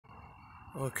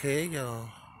Okay, y'all.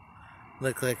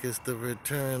 Look like it's the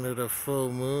return of the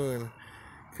full moon.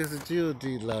 Cause the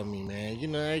GOD love me, man. You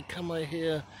know, I come out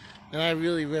here and I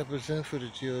really represent for the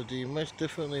GOD much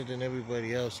differently than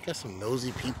everybody else. Got some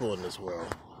nosy people in this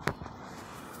world.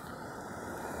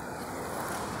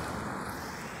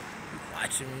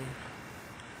 Watching me.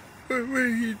 What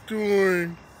he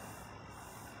doing?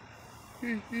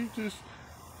 He just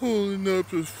holding up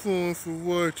his phone for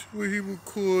what? What he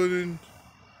recording?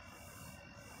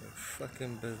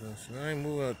 Fucking business. And I ain't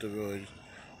move out the road.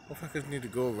 Motherfuckers need to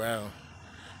go around.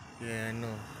 Yeah, I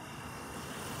know.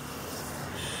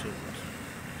 Shit.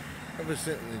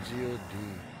 Representing the GOD.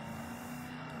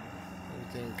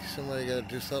 I think somebody gotta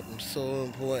do something so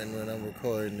important when I'm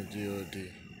recording the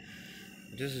GOD.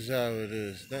 This is how it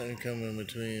is. Nothing coming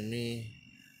between me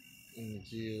and the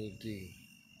GOD.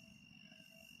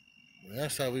 And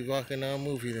that's how we rocking our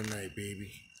movie tonight,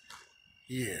 baby.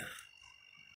 Yeah.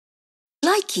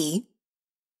 Likey